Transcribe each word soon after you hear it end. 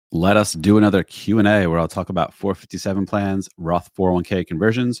let us do another Q&A where I'll talk about 457 plans, Roth 401k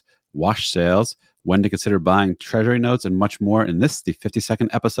conversions, wash sales, when to consider buying Treasury notes, and much more in this, the 52nd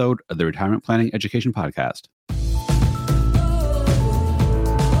episode of the Retirement Planning Education Podcast.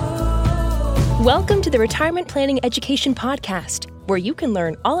 Welcome to the Retirement Planning Education Podcast, where you can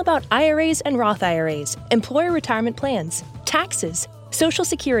learn all about IRAs and Roth IRAs, employer retirement plans, taxes, Social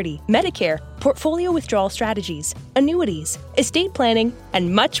Security, Medicare, portfolio withdrawal strategies, annuities, estate planning,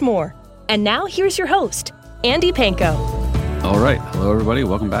 and much more. And now here's your host, Andy Panko. All right. Hello, everybody.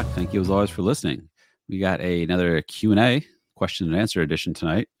 Welcome back. Thank you as always for listening. We got another Q&A, question and answer edition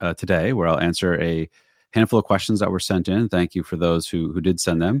today, where I'll answer a handful of questions that were sent in. Thank you for those who did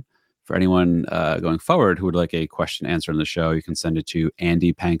send them. For anyone going forward who would like a question answered on the show, you can send it to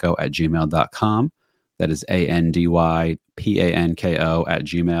andypanko@gmail.com. That is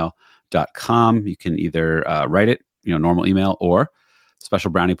andypanko@gmail.com. You can either write it, normal email, or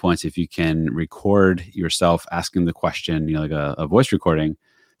special brownie points if you can record yourself asking the question, like a voice recording.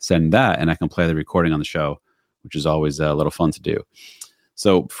 Send that, and I can play the recording on the show, which is always a little fun to do.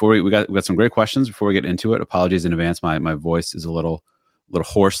 So before we got some great questions. Before we get into it, apologies in advance. My voice is a little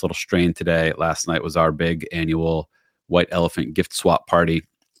hoarse, a little strained today. Last night was our big annual White Elephant gift swap party.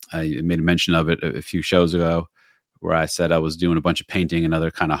 I made a mention of it a few shows ago where I said I was doing a bunch of painting and other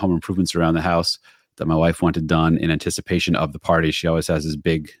kind of home improvements around the house that my wife wanted done in anticipation of the party. She always has this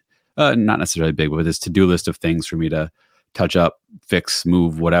big, not necessarily big, but this to-do list of things for me to touch up, fix,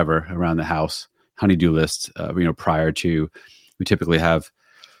 move, whatever around the house. Honey-do list, prior to, we typically have,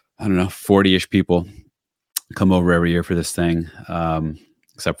 40-ish people come over every year for this thing.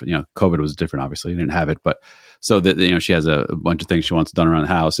 Except for, COVID was different, obviously. You didn't have it. But so that, she has a bunch of things she wants done around the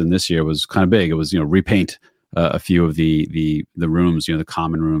house. And this year was kind of big. It was, repaint a few of the rooms, the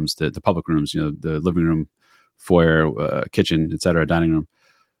common rooms, the public rooms, the living room, foyer, kitchen, et cetera, dining room.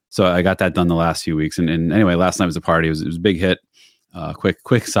 So I got that done the last few weeks. And anyway, last night was a party. It was a big hit.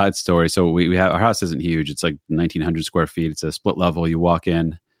 Quick side story. So we have, our house isn't huge. It's like 1,900 square feet. It's a split level. You walk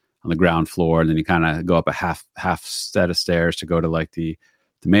in on the ground floor, and then you kind of go up a half set of stairs to go to like the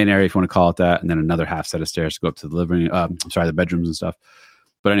main area, if you want to call it that, and then another half set of stairs to go up to the the bedrooms and stuff.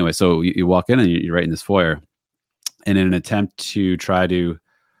 But anyway, so you walk in and you're right in this foyer. And in an attempt to try to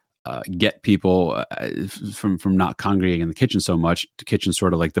get people from not congregating in the kitchen so much, the kitchen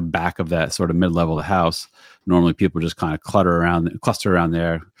sort of like the back of that sort of mid-level of the house. Normally people just kind of cluster around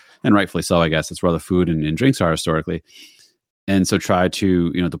there, and rightfully so, I guess. It's where the food and drinks are historically. And so try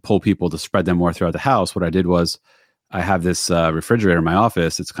to, to pull people to spread them more throughout the house. What I did was, I have this refrigerator in my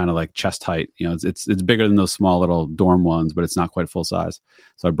office. It's kind of like chest height. It's bigger than those small little dorm ones, but it's not quite full size.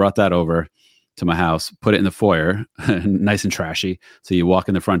 So I brought that over to my house, put it in the foyer, nice and trashy. So you walk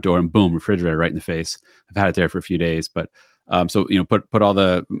in the front door and boom, refrigerator right in the face. I've had it there for a few days, but put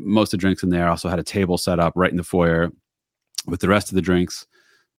all most of the drinks in there. Also had a table set up right in the foyer with the rest of the drinks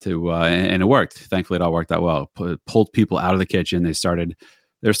and it worked. Thankfully, it all worked out well. Pulled people out of the kitchen. There's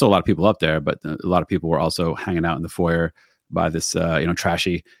still a lot of people up there, but a lot of people were also hanging out in the foyer by this,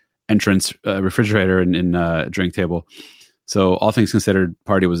 trashy entrance refrigerator and drink table. So all things considered,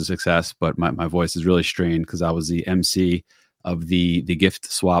 party was a success, but my voice is really strained because I was the MC of the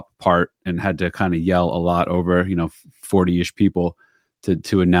gift swap part and had to kind of yell a lot over, 40-ish people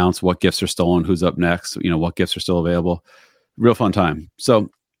to announce what gifts are stolen, who's up next, what gifts are still available. Real fun time. So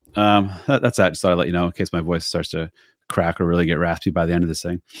that's that. Just thought I'd let you know in case my voice starts to crack or really get raspy by the end of this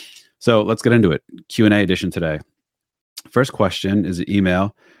thing. So let's get into it. Q&A edition today. First question is an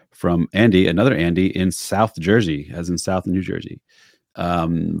email from Andy, another Andy in South Jersey, as in South New Jersey.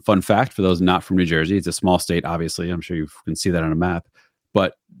 Fun fact for those not from New Jersey, it's a small state, obviously. I'm sure you can see that on a map,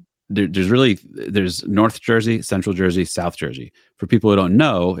 but there's North Jersey, Central Jersey, South Jersey. For people who don't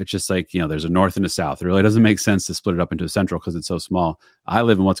know, it's just like, there's a North and a South. It really doesn't make sense to split it up into a Central because it's so small. I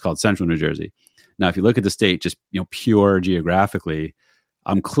live in what's called Central New Jersey. Now, if you look at the state, just pure geographically,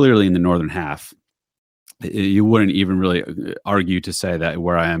 I'm clearly in the northern half. You wouldn't even really argue to say that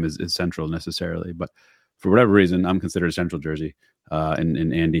where I am is central necessarily, but for whatever reason, I'm considered Central Jersey,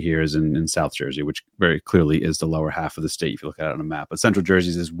 and Andy here is in South Jersey, which very clearly is the lower half of the state if you look at it on a map. But Central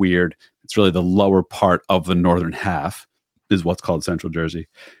Jersey is weird. It's really the lower part of the northern half is what's called Central Jersey.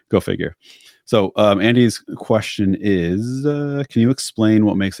 Go figure. So Andy's question is, can you explain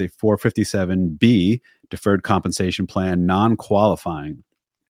what makes a 457B deferred compensation plan non-qualifying?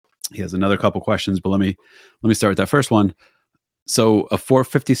 He has another couple questions, but let me start with that first one. So a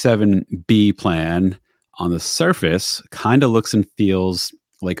 457B plan on the surface kind of looks and feels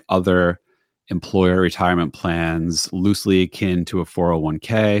like other employer retirement plans, loosely akin to a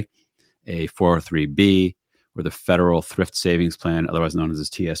 401k, a 403b, or the Federal Thrift Savings Plan, otherwise known as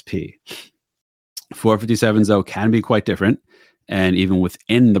TSP. 457s, though, can be quite different. And even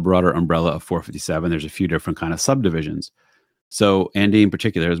within the broader umbrella of 457, there's a few different kind of subdivisions. So Andy in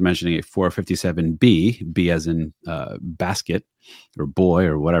particular is mentioning a 457B, B as in basket or boy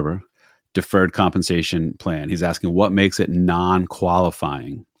or whatever, deferred compensation plan. He's asking what makes it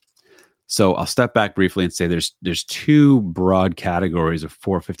non-qualifying. So I'll step back briefly and say there's two broad categories of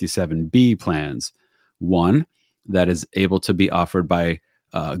 457B plans. One that is able to be offered by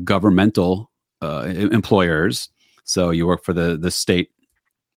governmental employers. So you work for the state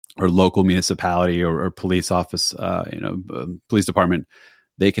or local municipality or police office, police department.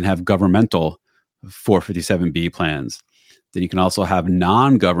 They can have governmental 457B plans. Then you can also have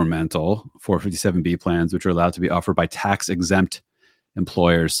non-governmental 457B plans, which are allowed to be offered by tax-exempt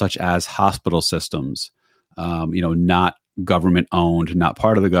employers, such as hospital systems, not government-owned, not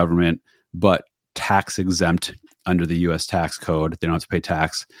part of the government, but tax-exempt under the U.S. tax code. They don't have to pay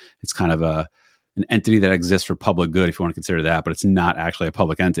tax. It's kind of an entity that exists for public good, if you want to consider that, but it's not actually a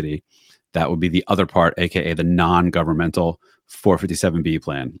public entity. That would be the other part, aka the non-governmental 457B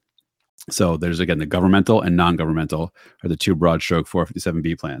plan. So there's, again, the governmental and non-governmental are the two broad stroke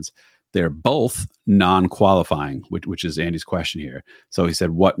 457B plans. They're both non-qualifying, which is Andy's question here. So he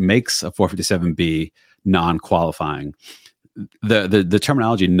said, what makes a 457B non-qualifying? The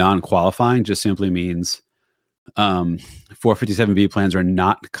terminology non-qualifying just simply means 457B plans are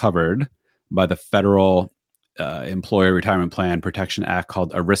not covered by the Federal Employer Retirement Plan Protection Act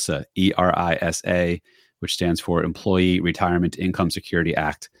called ERISA, ERISA, which stands for Employee Retirement Income Security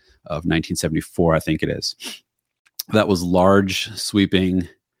Act of 1974, I think it is. That was large, sweeping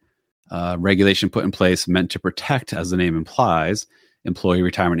regulation put in place meant to protect, as the name implies, employee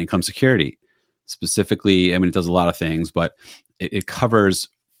retirement income security. Specifically, it does a lot of things, but it covers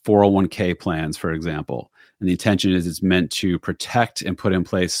 401k plans, for example. And the intention is it's meant to protect and put in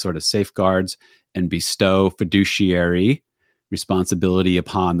place sort of safeguards and bestow fiduciary responsibility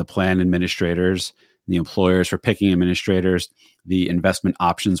upon the plan administrators, the employers for picking administrators. The investment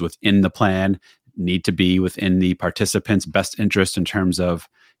options within the plan need to be within the participants' best interest in terms of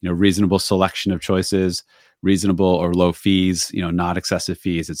reasonable selection of choices, reasonable or low fees, not excessive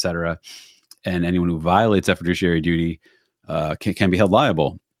fees, et cetera. And anyone who violates that fiduciary duty can be held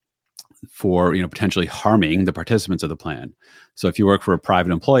liable for potentially harming the participants of the plan. So if you work for a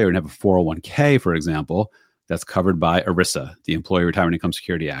private employer and have a 401k, for example, that's covered by ERISA, the Employee Retirement Income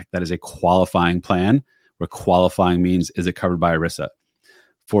Security Act. That is a qualifying plan, where qualifying means, is it covered by ERISA?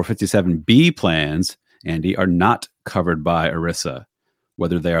 457B plans, Andy, are not covered by ERISA,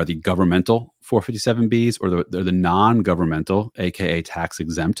 whether they are the governmental 457Bs or the non-governmental, aka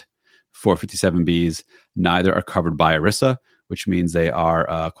tax-exempt 457Bs. Neither are covered by ERISA, which means they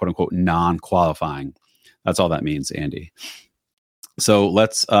are quote-unquote non-qualifying. That's all that means, Andy. So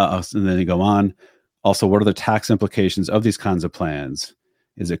let's, and then you go on. Also, what are the tax implications of these kinds of plans?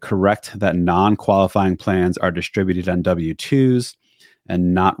 Is it correct that non-qualifying plans are distributed on W-2s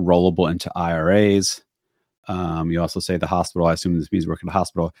and not rollable into IRAs? You also say the hospital, I assume this means work at a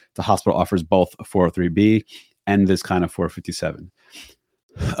hospital. The hospital offers both a 403B and this kind of 457.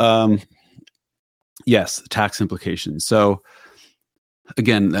 Yes, tax implications. So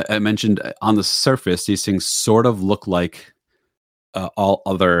again, I mentioned on the surface, these things sort of look like all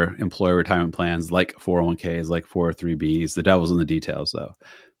other employer retirement plans, like 401ks, like 403bs. The devil's in the details, though.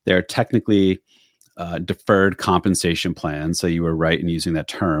 They're technically deferred compensation plans. So you were right in using that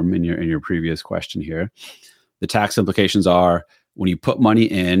term in your previous question here. The tax implications are, when you put money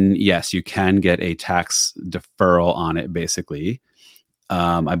in, yes, you can get a tax deferral on it, basically.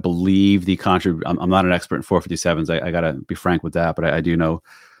 I believe I'm not an expert in 457s. I got to be frank with that, but I do know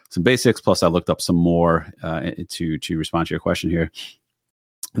some basics. Plus, I looked up some more to respond to your question here.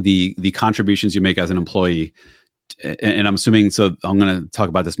 The contributions you make as an employee, and I'm assuming, so I'm going to talk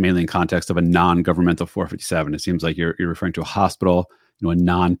about this mainly in context of a non-governmental 457. It seems like you're referring to a hospital, a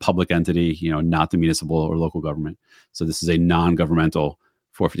non-public entity, not the municipal or local government. So this is a non-governmental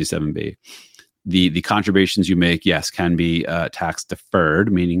 457B. The contributions you make, yes, can be tax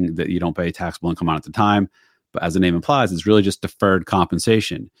deferred, meaning that you don't pay taxable income on at the time. But as the name implies, it's really just deferred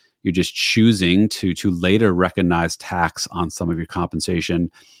compensation. You're just choosing to later recognize tax on some of your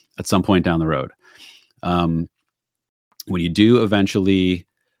compensation at some point down the road. When you do eventually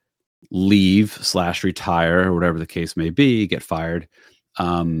leave/retire, or whatever the case may be, get fired,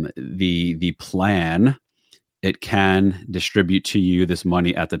 the plan, it can distribute to you this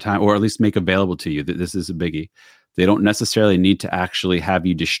money at the time, or at least make available to you. This is a biggie. They don't necessarily need to actually have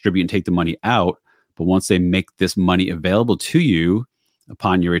you distribute and take the money out, but once they make this money available to you,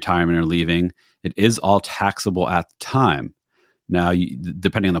 upon your retirement or leaving, it is all taxable at the time. Now,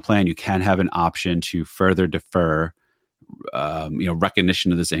 depending on the plan, you can have an option to further defer,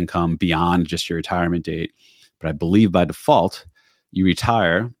 recognition of this income beyond just your retirement date. But I believe by default, you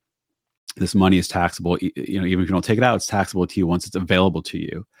retire, this money is taxable. Even if you don't take it out, it's taxable to you once it's available to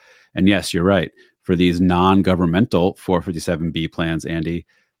you. And yes, you're right. For these non-governmental 457B plans, Andy,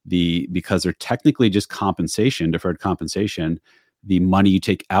 because they're technically just compensation, deferred compensation, the money you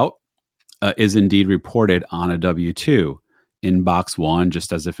take out is indeed reported on a W-2 in box 1,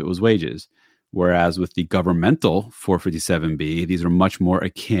 just as if it was wages. Whereas with the governmental 457B, these are much more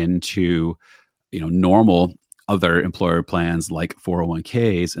akin to, normal other employer plans like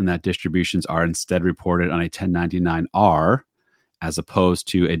 401ks, and that distributions are instead reported on a 1099-R as opposed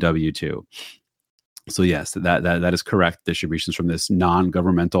to a W-2. So yes, that is correct. Distributions from this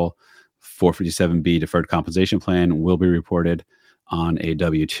non-governmental 457B deferred compensation plan will be reported on a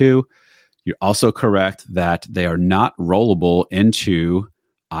W-2. You're also correct that they are not rollable into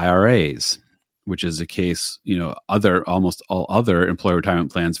IRAs, which is the case, almost all other employer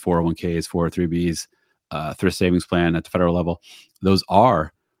retirement plans, 401ks, 403bs, thrift savings plan at the federal level, those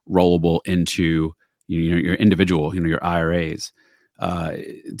are rollable into your individual, your IRAs.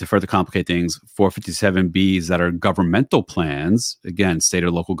 To further complicate things, 457Bs that are governmental plans, again, state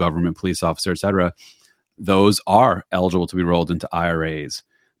or local government, police officer, et cetera, those are eligible to be rolled into IRAs.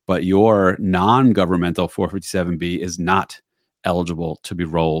 But your non-governmental 457B is not eligible to be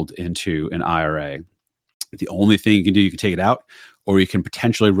rolled into an IRA. The only thing you can do, you can take it out, or you can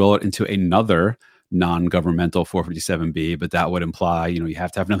potentially roll it into another non-governmental 457B, but that would imply, you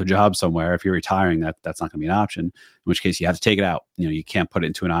have to have another job somewhere. If you're retiring, that's not going to be an option, in which case you have to take it out. You can't put it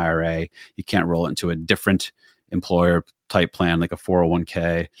into an IRA. You can't roll it into a different employer type plan like a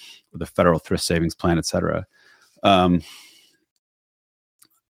 401k or the federal thrift savings plan, et cetera.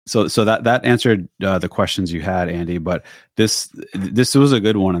 So that answered the questions you had, Andy, but this was a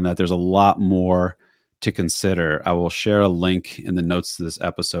good one in that there's a lot more to consider. I will share a link in the notes to this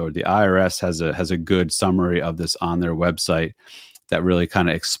episode. The IRS has a good summary of this on their website that really kind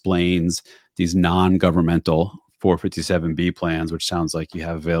of explains these non-governmental 457B plans, which sounds like you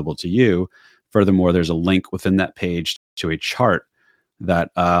have available to you. Furthermore, there's a link within that page to a chart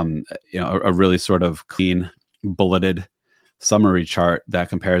that a really sort of clean, bulleted summary chart that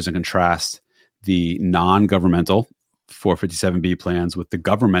compares and contrasts the non-governmental 457B plans with the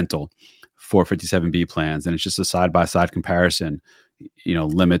governmental 457B plans. And it's just a side-by-side comparison,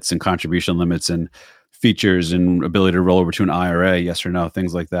 limits and contribution limits and features and ability to roll over to an IRA, yes or no,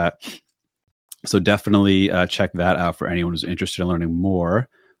 things like that. So definitely check that out for anyone who's interested in learning more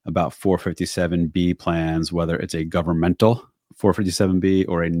about 457B plans, whether it's a governmental 457B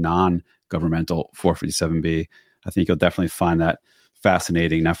or a non-governmental 457B. I think you'll definitely find that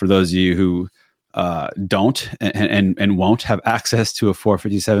fascinating. Now, for those of you who don't and won't have access to a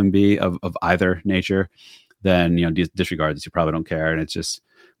 457B of either nature, then disregard this. You probably don't care, and it's just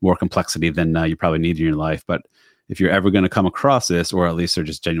more complexity than you probably need in your life. But if you're ever going to come across this, or at least are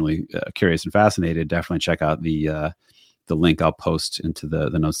just genuinely curious and fascinated, definitely check out the link I'll post into the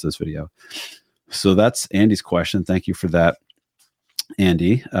notes of this video. So that's Andy's question. Thank you for that,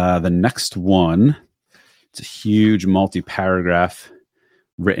 Andy. The next one, it's a huge multi-paragraph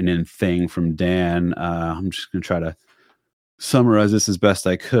written in thing from Dan. I'm just going to try to summarize this as best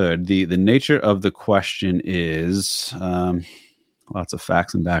I could. The nature of the question is, lots of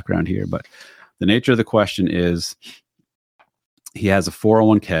facts and background here, but the nature of the question is, he has a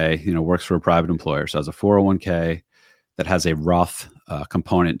 401k, works for a private employer. So has a 401k that has a Roth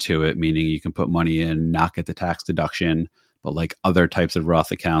component to it, meaning you can put money in, not get the tax deduction. But like other types of Roth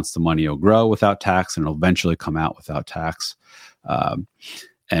accounts, the money will grow without tax and it'll eventually come out without tax.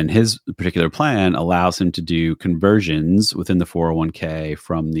 And his particular plan allows him to do conversions within the 401k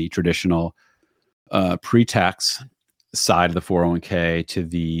from the traditional pre-tax side of the 401k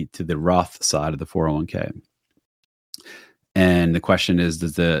to the Roth side of the 401k. And the question is,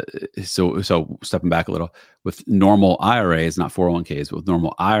 so stepping back a little, with normal IRAs, not 401ks, but with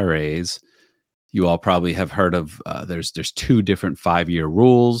normal IRAs, you all probably have heard of, there's two different 5-year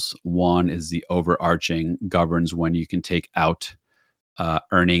rules. One is the overarching, governs when you can take out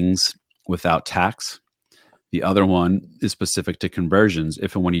earnings without tax. The other one is specific to conversions.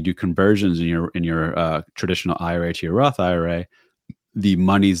 If and when you do conversions in your traditional IRA to your Roth IRA, the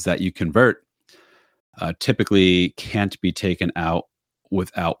monies that you convert typically can't be taken out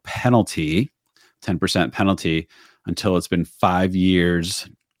without penalty, 10% penalty, until it's been 5 years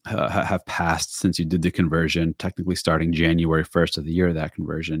have passed since you did the conversion, technically starting January 1st of the year of that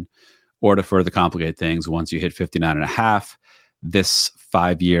conversion. Or to further complicate things, once you hit 59 and a half, this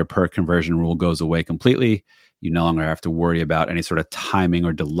 5-year per conversion rule goes away completely. You no longer have to worry about any sort of timing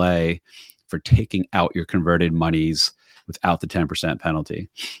or delay for taking out your converted monies without the 10% penalty.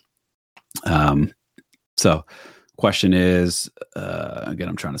 So question is, again,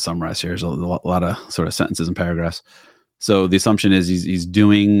 I'm trying to summarize here. There's a lot of sort of sentences and paragraphs. So the assumption is he's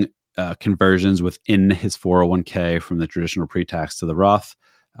doing conversions within his 401k from the traditional pre-tax to the Roth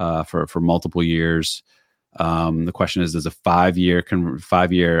for multiple years. The question is, does a 5-year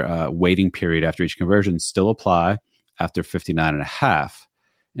waiting period after each conversion still apply after 59 and a half?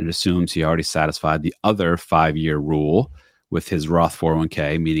 And it assumes he already satisfied the other 5-year rule with his Roth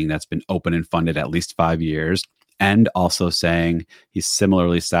 401k, meaning that's been open and funded at least 5 years, and also saying he's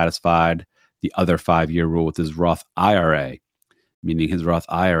similarly satisfied the other 5-year rule with his Roth IRA, meaning his Roth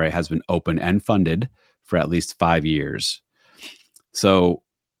IRA has been open and funded for at least 5 years. So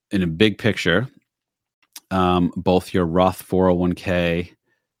in a big picture, both your Roth 401k,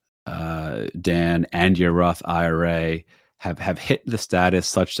 Dan, and your Roth IRA have hit the status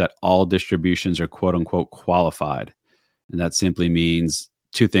such that all distributions are quote unquote qualified. And that simply means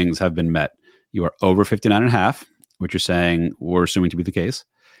two things have been met. You are over 59 and a half, which you're saying we're assuming to be the case,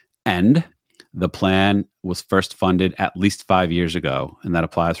 and the plan was first funded at least 5 years ago. And that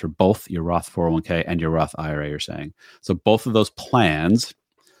applies for both your Roth 401k and your Roth IRA, you're saying. So both of those plans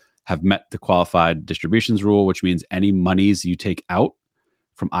have met the qualified distributions rule, which means any monies you take out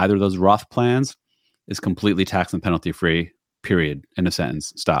from either of those Roth plans is completely tax and penalty free, period. End of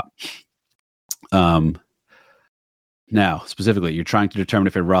sentence. Stop. Now, specifically, you're trying to determine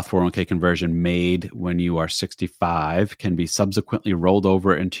if a Roth 401k conversion made when you are 65 can be subsequently rolled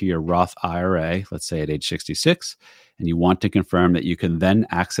over into your Roth IRA, let's say at age 66, and you want to confirm that you can then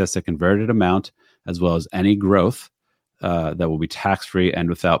access a converted amount as well as any growth that will be tax-free and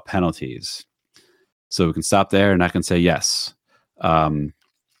without penalties. So we can stop there and I can say yes. Again,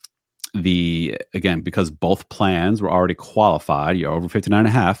 because both plans were already qualified, you're over 59 and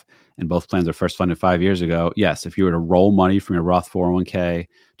a half, and both plans are first funded 5 years ago. Yes, if you were to roll money from your Roth 401k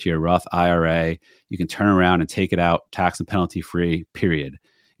to your Roth IRA, you can turn around and take it out tax and penalty free, period.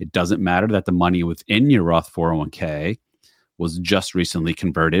 It doesn't matter that the money within your Roth 401k was just recently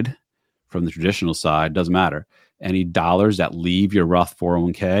converted from the traditional side. Doesn't matter. Any dollars that leave your Roth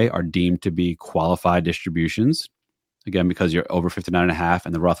 401k are deemed to be qualified distributions. Again, because you're over 59 and a half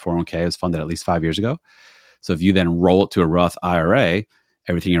and the Roth 401k is funded at least 5 years ago. So if you then roll it to a Roth IRA,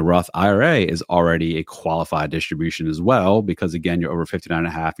 everything in a Roth IRA is already a qualified distribution as well, because again, you're over 59 and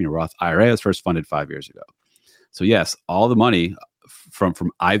a half and your Roth IRA is first funded 5 years ago. So yes, all the money from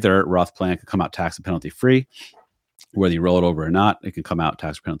either Roth plan can come out tax and penalty free. Whether you roll it over or not, it can come out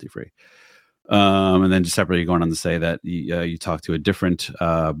tax and penalty free. And then just separately going on to say that you talk to a different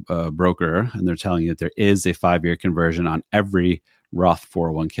broker and they're telling you that there is a 5-year conversion on every Roth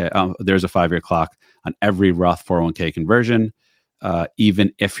 401k. There's a 5-year clock on every Roth 401k conversion.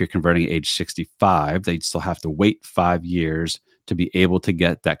 Even if you're converting at age 65, they'd still have to wait 5 years to be able to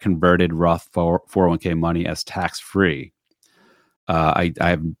get that converted Roth 401k money as tax-free. I'm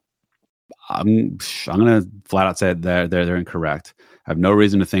going to flat out say they're incorrect. I have no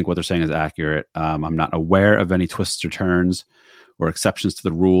reason to think what they're saying is accurate. I'm not aware of any twists or turns or exceptions to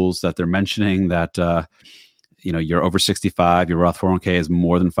the rules that they're mentioning that, you're over 65, your Roth 401k is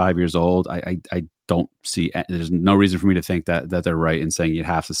more than 5 years old. I don't see, there's no reason for me to think that they're right in saying you'd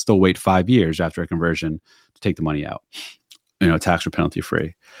have to still wait 5 years after a conversion to take the money out, tax or penalty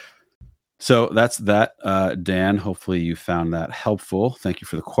free. So that's that, Dan. Hopefully you found that helpful. Thank you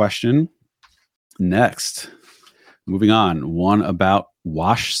for the question. Next, moving on, one about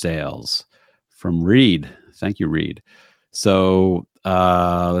wash sales from Reed. Thank you, Reed. So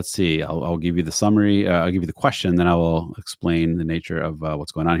let's see. I'll give you the summary. I'll give you the question, then I will explain the nature of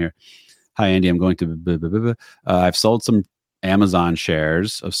what's going on here. Hi, Andy. I'm going to. I've sold some Amazon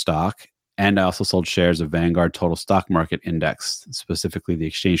shares of stock, and I also sold shares of Vanguard Total Stock Market Index, specifically the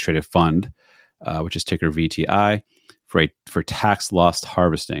exchange traded fund, which is ticker VTI, for tax loss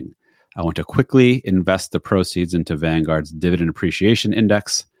harvesting. I want to quickly invest the proceeds into Vanguard's Dividend Appreciation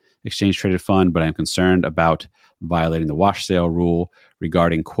Index exchange traded fund, but I'm concerned about violating the wash sale rule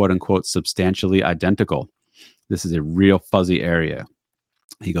regarding quote unquote substantially identical. This is a real fuzzy area.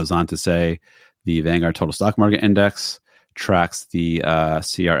 He goes on to say the Vanguard Total Stock Market Index tracks the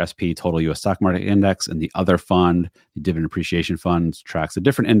CRSP Total U.S. Stock Market Index, and the other fund, the Dividend Appreciation Fund, tracks a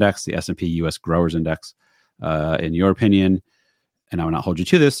different index, the S&P U.S. Growers Index. In your opinion, and I will not hold you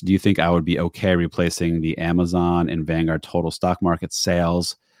to this, do you think I would be okay replacing the Amazon and Vanguard Total Stock Market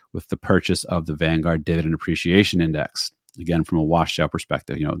sales with the purchase of the Vanguard Dividend Appreciation Index? Again, from a wash sale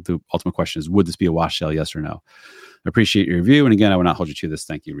perspective, the ultimate question is, would this be a wash sale? Yes or no? I appreciate your review. And again, I will not hold you to this.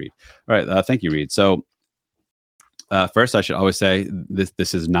 Thank you, Reed. All right. Thank you, Reed. So first, I should always say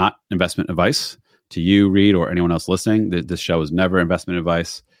this is not investment advice to you, Reed, or anyone else listening. This show is never investment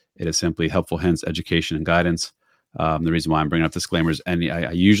advice. It is simply helpful hints, education, and guidance. The reason why I'm bringing up disclaimers,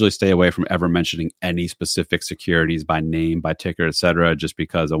 I usually stay away from ever mentioning any specific securities by name, by ticker, et cetera, just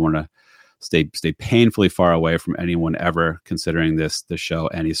because I want to stay painfully far away from anyone ever considering this show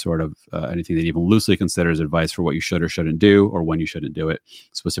any sort of anything that even loosely considers advice for what you should or shouldn't do, or when you shouldn't do it,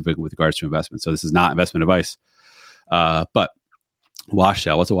 specifically with regards to investment. So this is not investment advice. But wash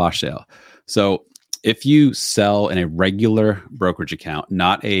sale, what's a wash sale? So if you sell in a regular brokerage account,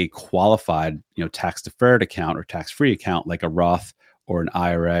 not a qualified, tax deferred account or tax free account like a Roth or an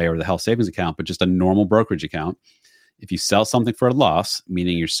IRA or the health savings account, but just a normal brokerage account, if you sell something for a loss,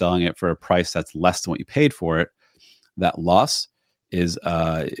 meaning you're selling it for a price that's less than what you paid for it, that loss is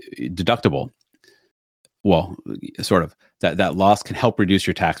deductible. Well, sort of. That loss can help reduce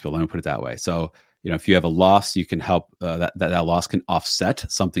your tax bill. Let me put it that way. So, if you have a loss, you can help that loss can offset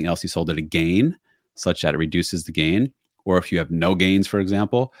something else you sold at a gain, such that it reduces the gain. Or if you have no gains, for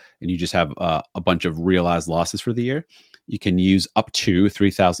example, and you just have a bunch of realized losses for the year, you can use up to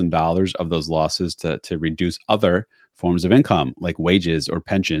 $3,000 of those losses to reduce other forms of income like wages or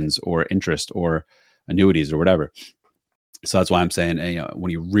pensions or interest or annuities or whatever. So that's why I'm saying,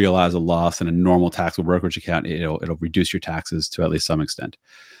 when you realize a loss in a normal taxable brokerage account, it'll reduce your taxes to at least some extent.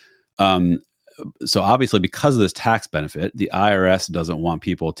 So obviously, because of this tax benefit, the IRS doesn't want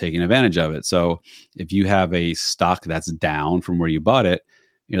people taking advantage of it. So if you have a stock that's down from where you bought it,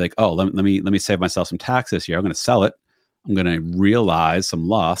 you're like, oh, let me save myself some tax this year. I'm going to sell it. I'm going to realize some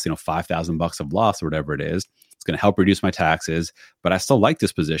loss, $5,000 of loss or whatever it is. It's going to help reduce my taxes, but I still like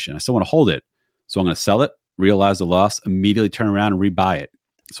this position. I still want to hold it. So I'm going to sell it, realize the loss, immediately turn around and rebuy it.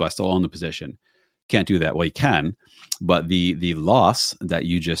 So I still own the position. Can't do that. Well, you can, but the loss that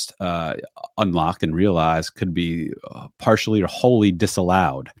you just unlocked and realized could be partially or wholly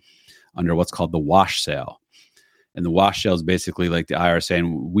disallowed under what's called the wash sale. And the wash sale is basically like the IRS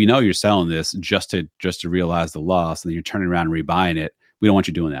saying, we know you're selling this just to realize the loss, and then you're turning around and rebuying it. We don't want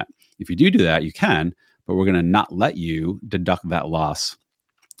you doing that. If you do that, you can, but we're going to not let you deduct that loss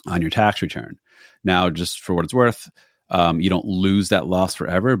on your tax return. Now, just for what it's worth, you don't lose that loss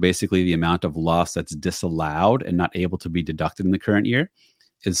forever. Basically, the amount of loss that's disallowed and not able to be deducted in the current year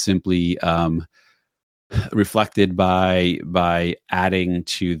is simply reflected by adding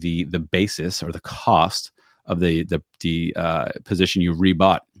to the basis or the cost of the position you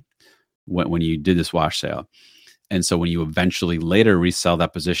rebought when you did this wash sale. And so when you eventually later resell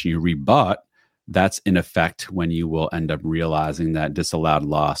that position you rebought, that's in effect when you will end up realizing that disallowed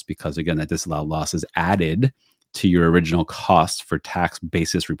loss, because again, that disallowed loss is added to your original cost for tax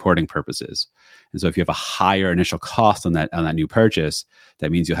basis reporting purposes. And so if you have a higher initial cost on that new purchase,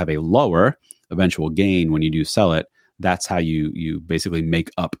 that means you'll have a lower eventual gain when you do sell it. That's how you basically make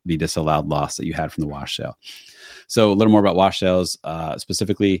up the disallowed loss that you had from the wash sale. So a little more about wash sales.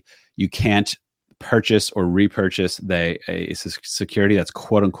 Specifically, you can't purchase or repurchase a security that's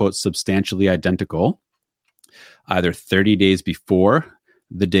quote unquote substantially identical, either 30 days before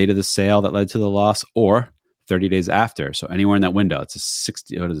the date of the sale that led to the loss or 30 days after. So anywhere in that window, it's a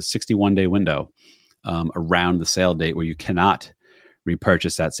 61-day window around the sale date where you cannot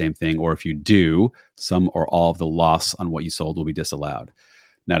repurchase that same thing, or if you do, some or all of the loss on what you sold will be disallowed.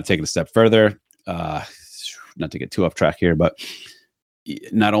 Now, to take it a step further, not to get too off track here, but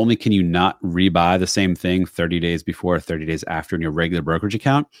not only can you not rebuy the same thing 30 days before or 30 days after in your regular brokerage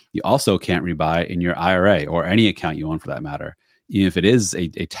account, you also can't rebuy in your IRA or any account you own for that matter, even if it is a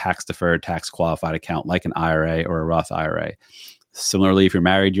tax-deferred, tax-qualified account like an IRA or a Roth IRA. Similarly, if you're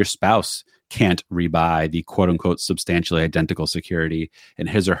married, your spouse can't rebuy the quote-unquote substantially identical security in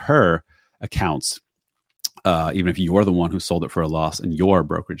his or her accounts, even if you're the one who sold it for a loss in your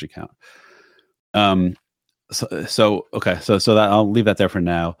brokerage account. So that I'll leave that there for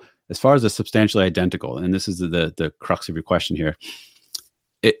now. As far as the substantially identical, and this is the crux of your question here,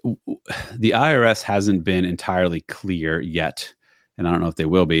 the IRS hasn't been entirely clear yet, and I don't know if they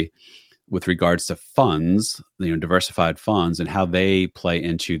will be, with regards to funds, diversified funds, and how they play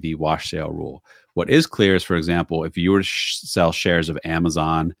into the wash sale rule. What is clear is, for example, if you were to sell shares of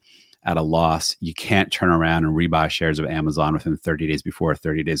Amazon at a loss, you can't turn around and rebuy shares of Amazon within 30 days before or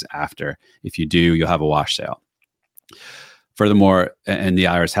 30 days after. If you do, you'll have a wash sale. Furthermore, and the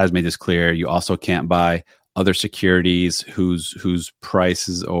IRS has made this clear, you also can't buy other securities whose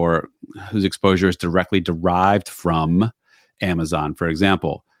prices or whose exposure is directly derived from Amazon. For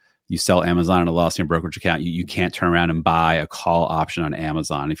example, you sell Amazon at a loss in your brokerage account, you can't turn around and buy a call option on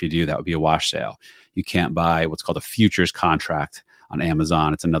Amazon. If you do, that would be a wash sale. You can't buy what's called a futures contract on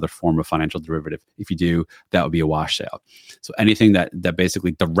Amazon. It's another form of financial derivative. If you do, that would be a wash sale. So anything that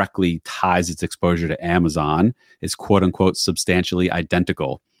basically directly ties its exposure to Amazon is quote unquote substantially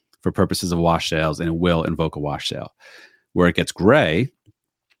identical for purposes of wash sales, and it will invoke a wash sale. Where it gets gray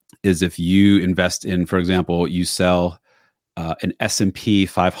is if you invest in, for example, you sell an S&P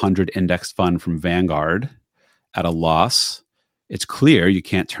 500 index fund from Vanguard at a loss. It's clear you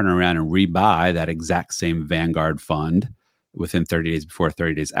can't turn around and rebuy that exact same Vanguard fund within 30 days before,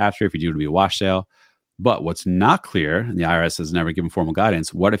 30 days after. If you do, it would be a wash sale. But what's not clear, and the IRS has never given formal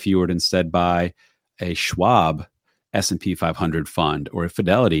guidance, what if you were to instead buy a Schwab S&P 500 fund or a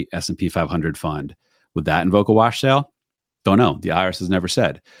Fidelity S&P 500 fund? Would that invoke a wash sale? Don't know. The IRS has never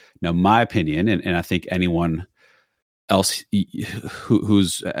said. Now, my opinion, and I think anyone else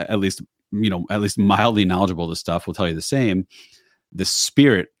who's at least mildly knowledgeable of this stuff will tell you the same. The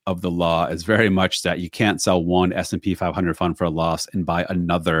spirit of the law is very much that you can't sell one S&P 500 fund for a loss and buy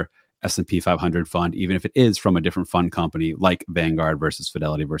another S&P 500 fund, even if it is from a different fund company like Vanguard versus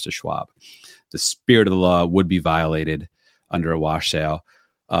Fidelity versus Schwab. The spirit of the law would be violated under a wash sale.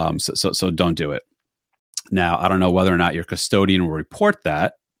 So don't do it. Now, I don't know whether or not your custodian will report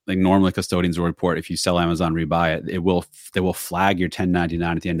that. Like normally custodians will report if you sell Amazon, rebuy it, they will flag your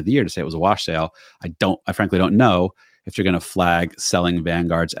 1099 at the end of the year to say it was a wash sale. I frankly don't know if you're going to flag selling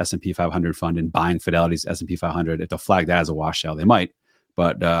Vanguard's S&P 500 fund and buying Fidelity's S&P 500. If they'll flag that as a wash sale, they might,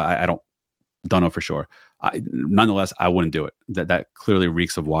 but I don't know for sure. Nonetheless, I wouldn't do it. That clearly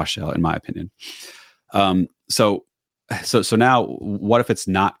reeks of wash sale, in my opinion. So now, what if it's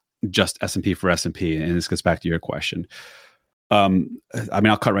not just S&P for S&P? And this gets back to your question.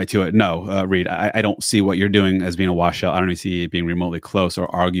 I'll cut right to it. No, Reed, I don't see what you're doing as being a wash sale. I don't even see it being remotely close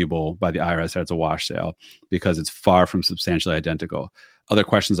or arguable by the IRS that it's a wash sale because it's far from substantially identical. Other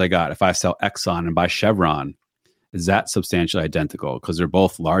questions I got: if I sell Exxon and buy Chevron, is that substantially identical? Because they're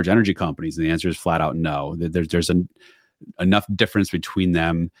both large energy companies, and the answer is flat out no. There's enough difference between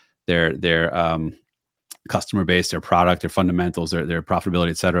them, their customer base, their product, their fundamentals, their profitability,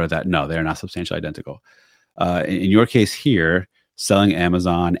 et cetera, that no, they're not substantially identical. In your case here, selling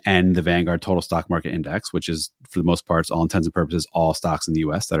Amazon and the Vanguard Total Stock Market Index, which is for the most part, all intents and purposes, all stocks in the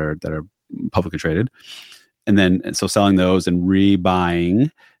U.S. that are publicly traded, and so selling those and rebuying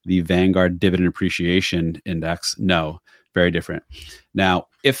the Vanguard Dividend Appreciation Index, no, very different. Now,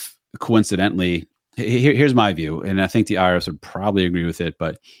 if coincidentally, here's my view, and I think the IRS would probably agree with it,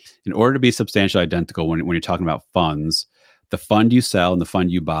 but in order to be substantially identical when you're talking about funds, the fund you sell and the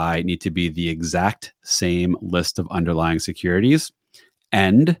fund you buy need to be the exact same list of underlying securities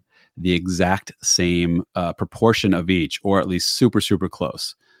and the exact same proportion of each, or at least super, super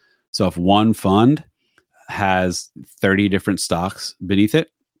close. So if one fund has 30 different stocks beneath it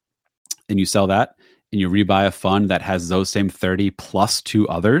and you sell that and you rebuy a fund that has those same 30 plus two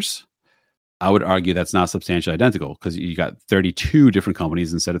others, I would argue that's not substantially identical because you got 32 different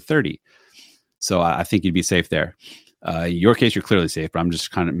companies instead of 30. So I think you'd be safe there. In your case, you're clearly safe, but I'm just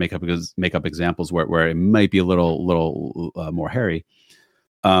kind of make up examples where it might be a little more hairy.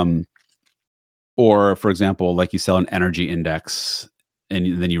 Or for example, like you sell an energy index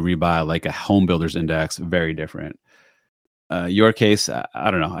and then you rebuy like a home builders index, very different. Your case,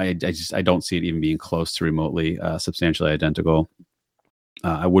 I don't know. I don't see it even being close to remotely substantially identical.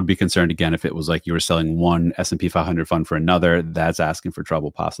 I would be concerned again if it was like you were selling one S&P 500 fund for another. That's asking for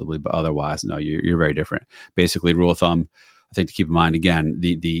trouble possibly, but otherwise, no, you're very different. Basically, rule of thumb, I think to keep in mind again,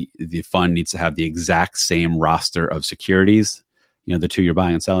 the fund needs to have the exact same roster of securities, the two you're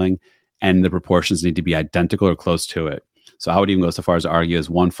buying and selling, and the proportions need to be identical or close to it. So I would even go so far as to argue as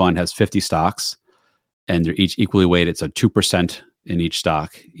one fund has 50 stocks and they're each equally weighted, so 2% in each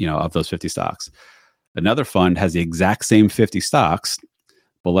stock, of those 50 stocks. Another fund has the exact same 50 stocks,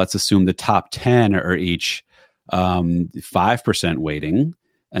 but let's assume the top 10 are each 5% weighting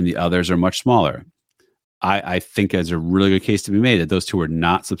and the others are much smaller. I think there's a really good case to be made that those two are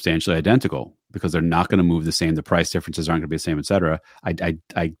not substantially identical because they're not going to move the same. The price differences aren't going to be the same, et cetera.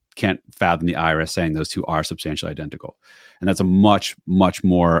 I can't fathom the IRS saying those two are substantially identical. And that's a much, much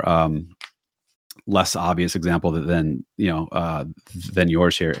more less obvious example than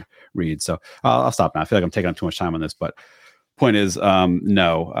yours here, Reed. So I'll stop now. I feel like I'm taking up too much time on this, but point is,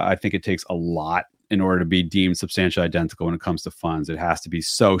 no, I think it takes a lot in order to be deemed substantially identical when it comes to funds. It has to be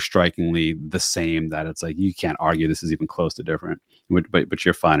so strikingly the same that it's like you can't argue this is even close to different. But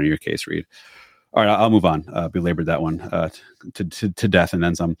you're fine in your case, Reed. All right, I'll move on. Belabored that one to death and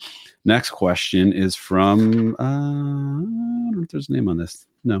then some. Next question is from, I don't know if there's a name on this.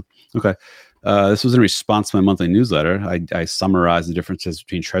 No. Okay. This was in response to my monthly newsletter. I summarized the differences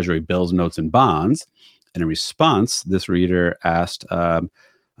between Treasury bills, notes, and bonds. And in response, this reader asked, I'm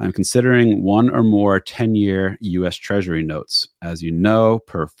considering one or more 10-year U.S. Treasury notes. As you know,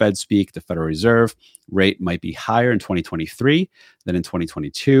 per Fed speak, the Federal Reserve rate might be higher in 2023 than in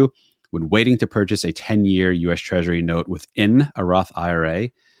 2022. Would waiting to purchase a 10-year U.S. Treasury note within a Roth IRA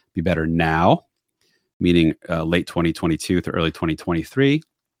be better now, meaning late 2022 to early 2023,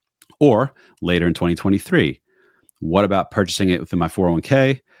 or later in 2023? What about purchasing it within my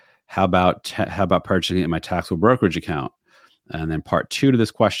 401k? How about purchasing it in my taxable brokerage account? And then part two to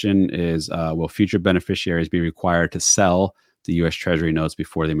this question is, will future beneficiaries be required to sell the U.S. Treasury notes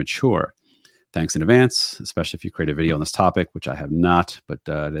before they mature? Thanks in advance, especially if you create a video on this topic, which I have not, but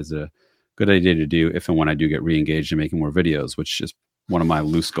it is a good idea to do if and when I do get re-engaged in making more videos, which is one of my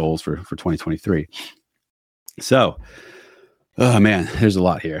loose goals for 2023. So, oh man, there's a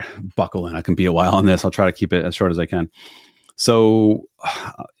lot here. Buckle in. I can be a while on this. I'll try to keep it as short as I can. So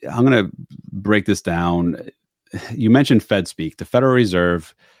I'm going to break this down. You mentioned Fed speak. The Federal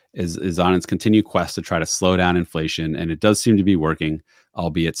Reserve is on its continued quest to try to slow down inflation, and it does seem to be working,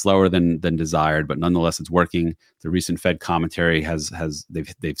 albeit slower than desired, but nonetheless it's working. The recent Fed commentary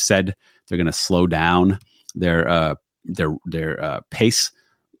they've said they're going to slow down their pace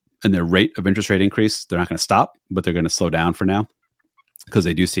and their rate of interest rate increase. They're not going to stop, but they're going to slow down for now because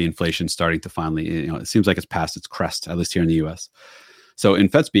they do see inflation starting to finally, it seems like it's past its crest, at least here in the US. So in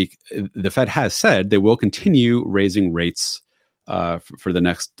Fed speak, the Fed has said they will continue raising rates for the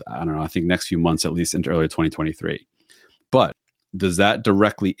next, I think next few months, at least into early 2023. But does that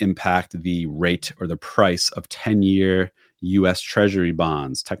directly impact the rate or the price of 10-year U.S. Treasury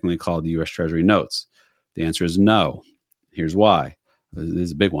bonds, technically called the U.S. Treasury notes? The answer is no. Here's why. This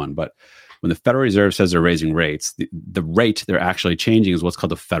is a big one. But when the Federal Reserve says they're raising rates, the rate they're actually changing is what's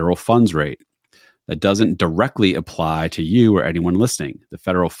called the federal funds rate. That doesn't directly apply to you or anyone listening. The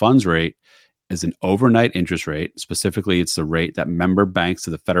federal funds rate is an overnight interest rate. Specifically, it's the rate that member banks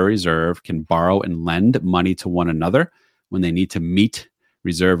of the Federal Reserve can borrow and lend money to one another when they need to meet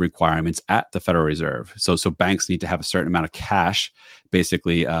reserve requirements at the Federal Reserve. So banks need to have a certain amount of cash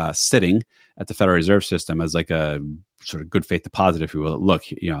basically sitting at the Federal Reserve System as like a sort of good faith deposit, if you will. Look,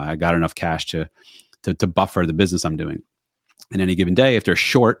 I got enough cash to buffer the business I'm doing. And any given day, if they're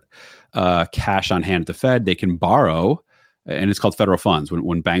short cash on hand at the Fed, they can borrow, and it's called federal funds.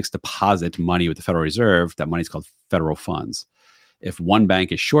 When banks deposit money with the Federal Reserve, that money is called federal funds. If one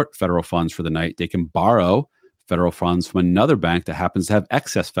bank is short federal funds for the night, they can borrow federal funds from another bank that happens to have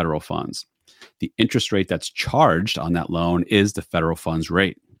excess federal funds. The interest rate that's charged on that loan is the federal funds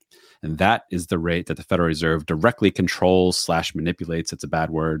rate. And that is the rate that the Federal Reserve directly controls / manipulates. It's a bad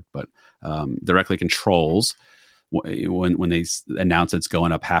word, but directly controls when they announce it's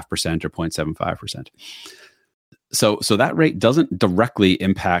going up 0.5% or 0.75%. So that rate doesn't directly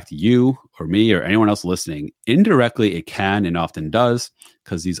impact you or me or anyone else listening. Indirectly, it can and often does,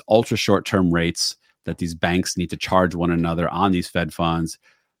 because these ultra short-term rates that these banks need to charge one another on these Fed funds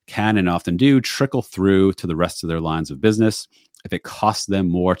can and often do trickle through to the rest of their lines of business. If it costs them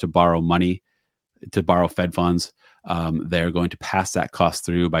more to borrow money, to borrow Fed funds, they're going to pass that cost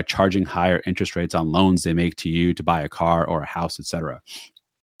through by charging higher interest rates on loans they make to you to buy a car or a house, et cetera.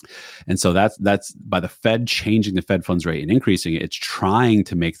 And so that's by the Fed changing the Fed funds rate and increasing it, it's trying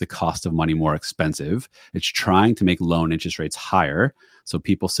to make the cost of money more expensive. It's trying to make loan interest rates higher, so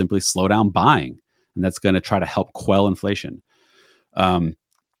people simply slow down buying. And that's going to try to help quell inflation.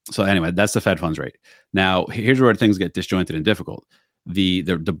 So anyway, that's the Fed funds rate. Now, here's where things get disjointed and difficult. The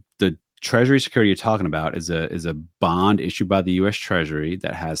Treasury security you're talking about is a bond issued by the U.S. Treasury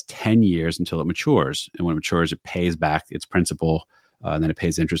that has 10 years until it matures. And when it matures, it pays back its principal, and then it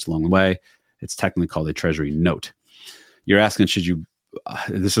pays interest along the way. It's technically called a Treasury note. You're asking, should you,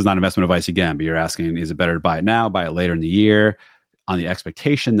 this is not investment advice again, but you're asking, is it better to buy it now, buy it later in the year, on the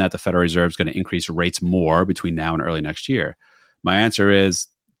expectation that the Federal Reserve is going to increase rates more between now and early next year? My answer is,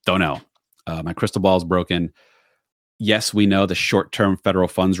 don't know. My crystal ball is broken. Yes, we know the short-term federal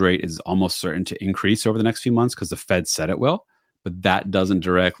funds rate is almost certain to increase over the next few months because the Fed said it will, but that doesn't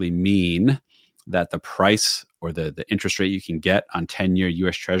directly mean that the price or the interest rate you can get on 10-year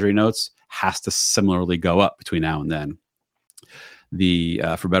U.S. Treasury notes has to similarly go up between now and then.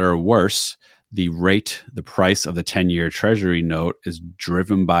 For better or worse, the price of the 10-year Treasury note is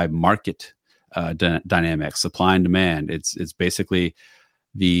driven by market dynamics, supply and demand. It's basically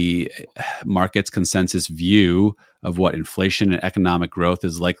the market's consensus view of what inflation and economic growth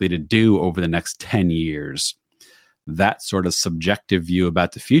is likely to do over the next 10 years. That sort of subjective view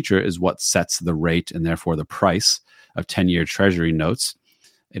about the future is what sets the rate and therefore the price of 10-year Treasury notes.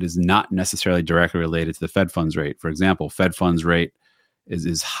 It is not necessarily directly related to the Fed funds rate. For example, Fed funds rate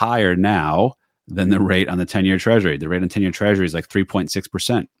is higher now than the rate on the 10-year Treasury. The rate on 10-year Treasury is like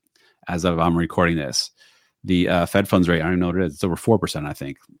 3.6% as of I'm recording this. The Fed funds rate, I don't even know what it is. It's over 4%, I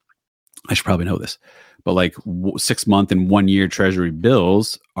think. I should probably know this. But like 6-month and 1-year Treasury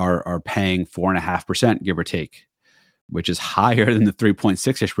bills are paying 4.5%, give or take, which is higher than the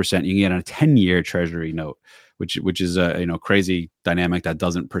 3.6% you can get on a 10-year Treasury note, which is a crazy dynamic that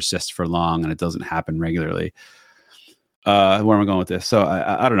doesn't persist for long and it doesn't happen regularly. Where am I going with this? So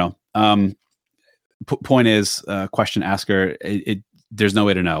I don't know. Point is, question asker, there's no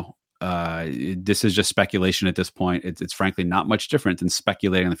way to know. This is just speculation at this point. It's frankly not much different than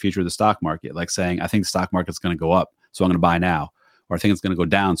speculating on the future of the stock market, like saying, I think the stock market's going to go up, so I'm going to buy now, or I think it's going to go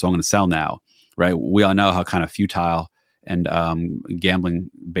down, so I'm going to sell now, right? We all know how kind of futile and gambling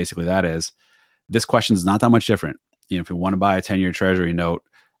basically that is. This question is not that much different. If you want to buy a 10-year Treasury note,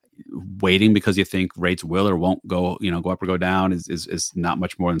 waiting because you think rates will or won't go up or go down is not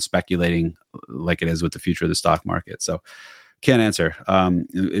much more than speculating like it is with the future of the stock market. So can't answer.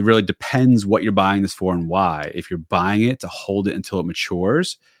 It really depends what you're buying this for and why. If you're buying it to hold it until it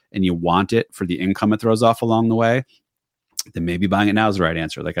matures and you want it for the income it throws off along the way, then maybe buying it now is the right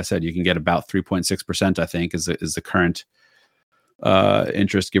answer. Like I said, you can get about 3.6%, I think, is the current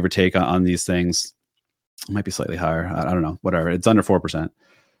interest, give or take, on these things. It might be slightly higher. I don't know. Whatever. It's under 4%.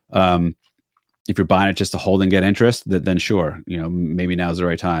 If you're buying it just to hold and get interest, then sure, maybe now is the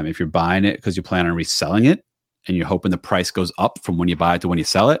right time. If you're buying it because you plan on reselling it and you're hoping the price goes up from when you buy it to when you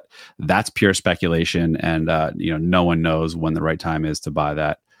sell it, that's pure speculation. And no one knows when the right time is to buy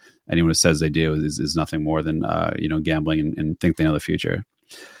that. Anyone who says they do is nothing more than gambling and think they know the future.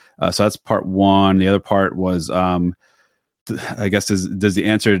 So that's part one. The other part was, I guess, does the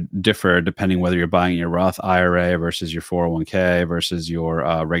answer differ depending whether you're buying your Roth IRA versus your 401k versus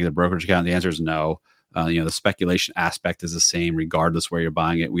your regular brokerage account? The answer is no. The speculation aspect is the same regardless where you're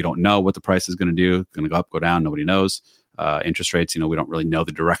buying it. We don't know what the price is going to do. Going to go up, go down. Nobody knows. Interest rates, we don't really know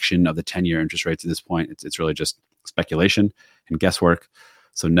the direction of the 10-year interest rates at this point. It's really just speculation and guesswork.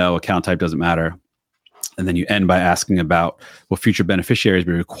 So no, account type doesn't matter. And then you end by asking about, will future beneficiaries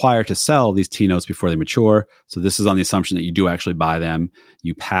be required to sell these T notes before they mature? So this is on the assumption that you do actually buy them.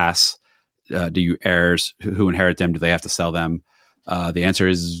 You pass. Do your heirs who inherit them, do they have to sell them? The answer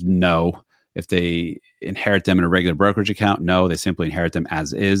is no. If they inherit them in a regular brokerage account, no, they simply inherit them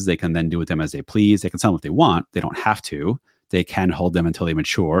as is. They can then do with them as they please. They can sell them if they want. They don't have to. They can hold them until they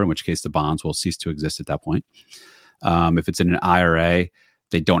mature, in which case the bonds will cease to exist at that point. If it's in an IRA,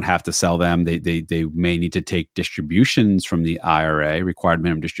 they don't have to sell them. They may need to take distributions from the IRA, required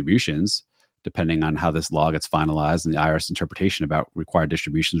minimum distributions, depending on how this law gets finalized and the IRS interpretation about required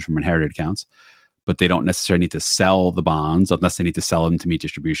distributions from inherited accounts. But they don't necessarily need to sell the bonds unless they need to sell them to meet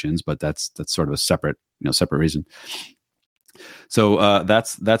distributions. But that's sort of a separate reason. So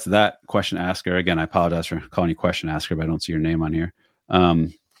that's that question asker. Again, I apologize for calling you question asker, but I don't see your name on here.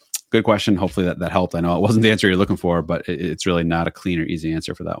 Good question. Hopefully that helped. I know it wasn't the answer you're looking for, but it's really not a clean or easy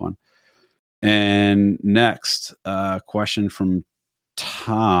answer for that one. And next, question from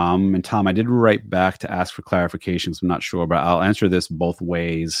Tom. And Tom, I did write back to ask for clarifications. I'm not sure, but I'll answer this both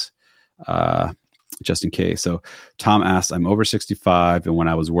ways just in case. So Tom asked, I'm over 65, and when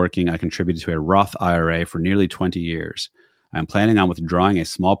I was working, I contributed to a Roth IRA for nearly 20 years. I'm planning on withdrawing a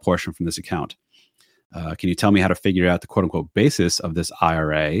small portion from this account. Can you tell me how to figure out the quote-unquote basis of this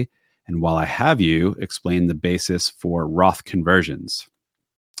IRA? And while I have you, explain the basis for Roth conversions.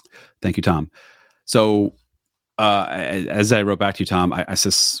 Thank you, Tom. So as I wrote back to you, Tom, I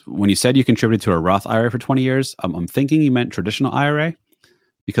says, when you said you contributed to a Roth IRA for 20 years, I'm thinking you meant traditional IRA,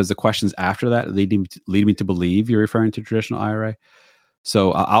 because the questions after that lead me to believe you're referring to traditional IRA.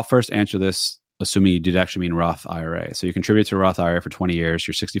 So I'll first answer this, assuming you did actually mean Roth IRA. So you contributed to a Roth IRA for 20 years,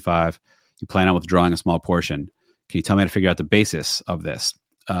 you're 65, you plan on withdrawing a small portion. Can you tell me how to figure out the basis of this?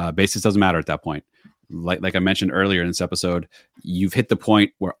 Basis doesn't matter at that point. Like I mentioned earlier in this episode, you've hit the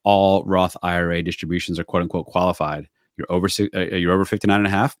point where all Roth IRA distributions are quote unquote qualified. You're over 59 and a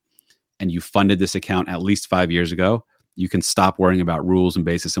half, and you funded this account at least 5 years ago. You can stop worrying about rules and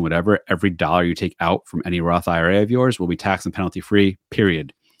basis and whatever. Every dollar you take out from any Roth IRA of yours will be tax and penalty free,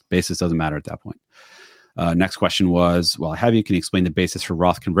 period. Basis doesn't matter at that point. Next question was, well, can you explain the basis for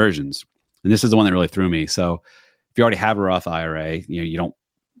Roth conversions? And this is the one that really threw me. So if you already have a Roth IRA, you don't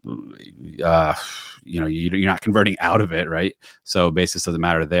you're not converting out of it, right? So basis doesn't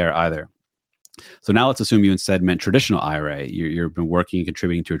matter there either. So now let's assume you instead meant traditional IRA. You've been working and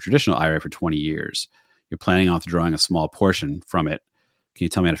contributing to a traditional IRA for 20 years. You're planning on withdrawing a small portion from it. Can you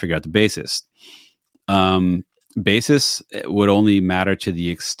tell me how to figure out the basis? Basis would only matter to the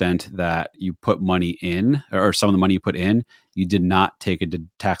extent that you put money in, or some of the money you put in, you did not take a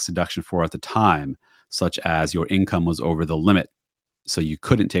tax deduction for at the time, such as your income was over the limit. So you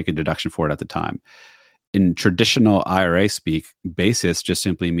couldn't take a deduction for it at the time. In traditional IRA speak, basis just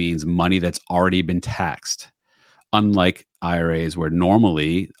simply means money that's already been taxed. Unlike IRAs where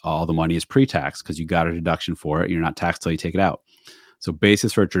normally all the money is pre-taxed because you got a deduction for it, you're not taxed till you take it out. So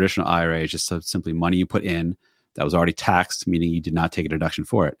basis for a traditional IRA is just simply money you put in that was already taxed, meaning you did not take a deduction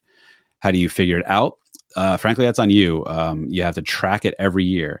for it. How do you figure it out? Frankly, that's on you. You have to track it every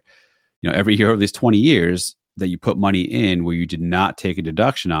year. Every year over these 20 years that you put money in where you did not take a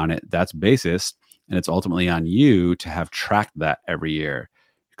deduction on it, that's basis. And it's ultimately on you to have tracked that every year.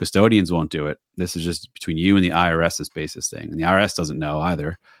 Custodians won't do it. This is just between you and the IRS, this basis thing. And the IRS doesn't know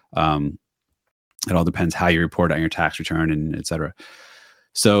either. It all depends how you report on your tax return and et cetera.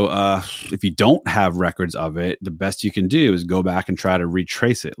 So if you don't have records of it, the best you can do is go back and try to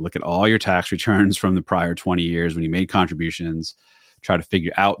retrace it. Look at all your tax returns from the prior 20 years when you made contributions. Try to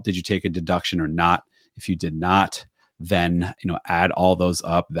figure out, did you take a deduction or not? If you did not, then add all those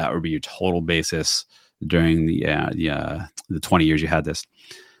up. That would be your total basis during the 20 years you had this.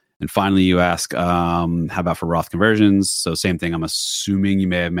 And finally, you ask, how about for Roth conversions? So same thing. I'm assuming you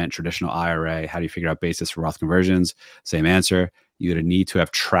may have meant traditional IRA. How do you figure out basis for Roth conversions? Same answer. You're going to need to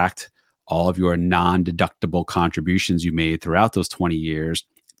have tracked all of your non-deductible contributions you made throughout those 20 years,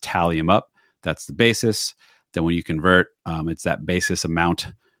 tally them up. That's the basis. Then when you convert, it's that basis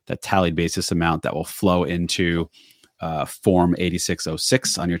amount, that tallied basis amount that will flow into Form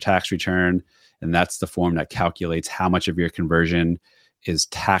 8606 on your tax return. And that's the form that calculates how much of your conversion is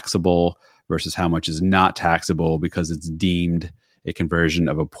taxable versus how much is not taxable because it's deemed a conversion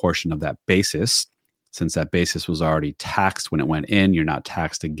of a portion of that basis. Since that basis was already taxed when it went in, you're not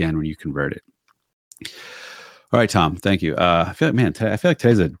taxed again when you convert it. All right, Tom, thank you. I feel like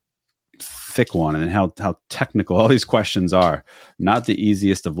today's a thick one, and how technical all these questions are. Not the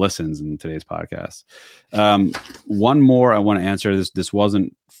easiest of listens in today's podcast. One more I want to answer. This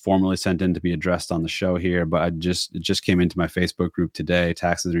wasn't formally sent in to be addressed on the show here, but it just came into my Facebook group today,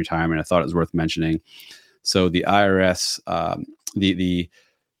 Taxes and Retirement. I thought it was worth mentioning. So the IRS, the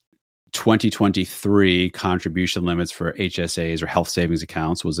 2023 contribution limits for HSAs or health savings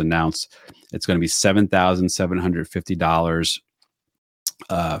accounts was announced. It's going to be $7,750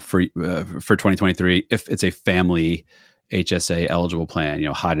 for 2023 if it's a family HSA eligible plan,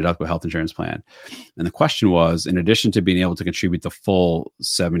 high deductible health insurance plan. And the question was, in addition to being able to contribute the full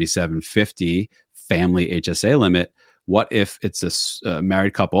 $7,750 family HSA limit, what if it's a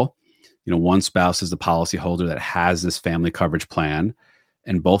married couple? One spouse is the policy holder that has this family coverage plan,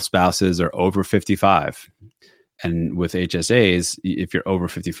 and both spouses are over 55. And with HSAs, if you're over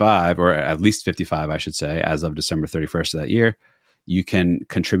 55, or at least 55, I should say, as of December 31st of that year, you can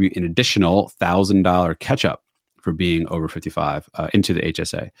contribute an additional $1,000 catch-up for being over 55 into the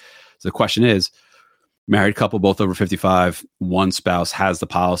HSA. So the question is, married couple, both over 55, one spouse has the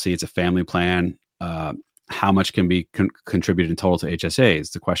policy, it's a family plan. How much can be contributed in total to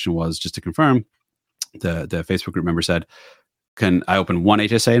HSAs? The question was, just to confirm, the Facebook group member said, can I open one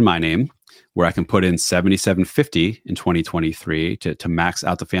HSA in my name where I can put in $7,750 in 2023 to max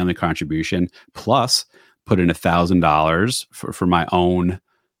out the family contribution, plus put in $1,000 for my own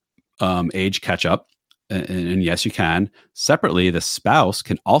age catch up? And yes, you can. Separately, the spouse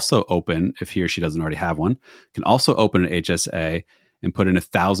can also open, if he or she doesn't already have one, can also open an HSA and put in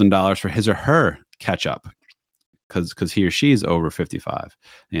 $1,000 for his or her catch up because he or she is over 55.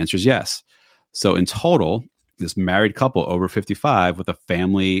 The answer is yes. So in total, this married couple over 55 with a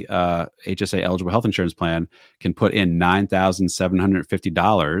family HSA eligible health insurance plan can put in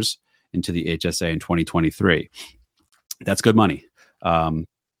 $9,750 into the HSA in 2023. That's good money.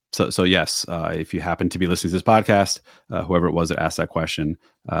 So yes, if you happen to be listening to this podcast, whoever it was that asked that question,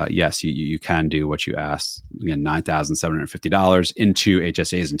 yes, you can do what you asked. Again, $9,750 into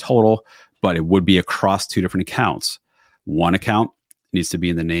HSAs in total, but it would be across two different accounts. One account needs to be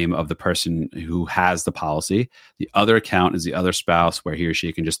in the name of the person who has the policy. The other account is the other spouse, where he or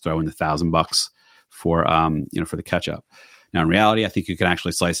she can just throw in the $1,000 for for the catch up. Now, in reality, I think you can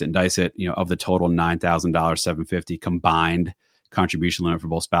actually slice it and dice it. Of the total $9,750 combined contribution limit for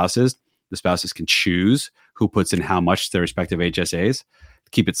both spouses, the spouses can choose who puts in how much to their respective HSAs.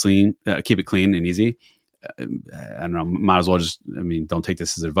 Keep it clean and easy. I don't know, might as well just, don't take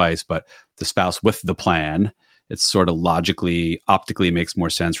this as advice, but the spouse with the plan, it's sort of optically makes more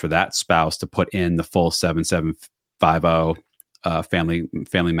sense for that spouse to put in the full 7,750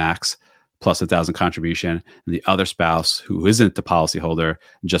 family max plus $1,000 contribution, and the other spouse who isn't the policyholder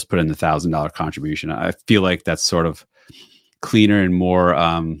just put in the $1,000 contribution. I feel like that's sort of cleaner and more,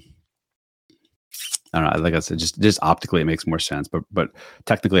 I don't know, like I said, just optically it makes more sense, but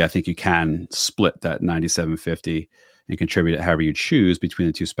technically I think you can split that 9,750 and contribute it however you choose between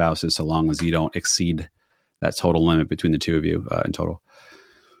the two spouses, so long as you don't exceed that total limit between the two of you in total.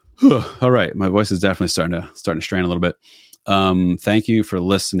 All right, my voice is definitely starting to strain a little bit. Thank you for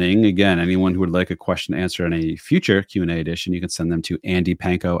listening. Again, anyone who would like a question answered in a future Q&A edition, you can send them to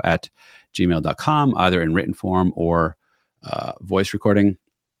andypanko@gmail.com, either in written form or voice recording.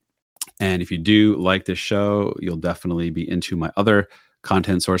 And if you do like this show, you'll definitely be into my other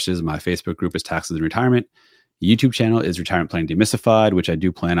content sources. My Facebook group is Taxes and Retirement. YouTube channel is Retirement Planning Demystified, which I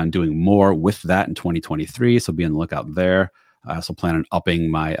do plan on doing more with that in 2023. So be on the lookout there. I also plan on upping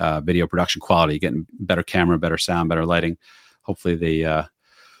my video production quality, getting better camera, better sound, better lighting. Hopefully they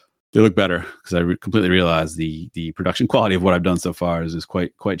look better, because I completely realize the production quality of what I've done so far is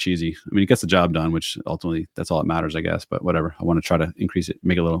quite cheesy. It gets the job done, which ultimately that's all that matters, I guess. But whatever, I want to try to increase it,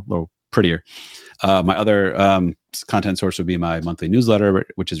 make it a little prettier. My other content source would be my monthly newsletter,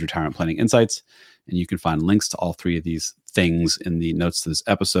 which is Retirement Planning Insights. And you can find links to all three of these things in the notes to this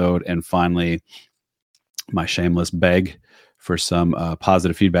episode. And finally, my shameless beg for some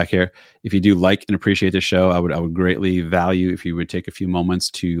positive feedback here. If you do like and appreciate this show, I would greatly value if you would take a few moments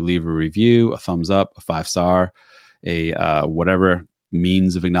to leave a review, a thumbs up, a 5-star, a whatever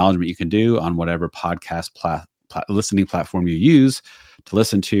means of acknowledgement you can do on whatever podcast listening platform you use to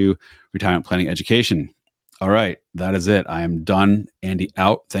listen to Retirement Planning Education. All right, that is it. I am done. Andy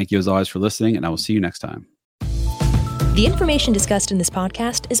out. Thank you as always for listening, and I will see you next time. The information discussed in this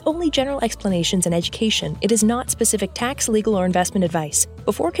podcast is only general explanations and education. It is not specific tax, legal, or investment advice.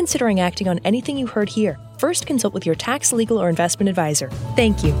 Before considering acting on anything you heard here, first consult with your tax, legal, or investment advisor.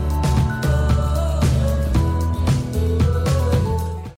 Thank you.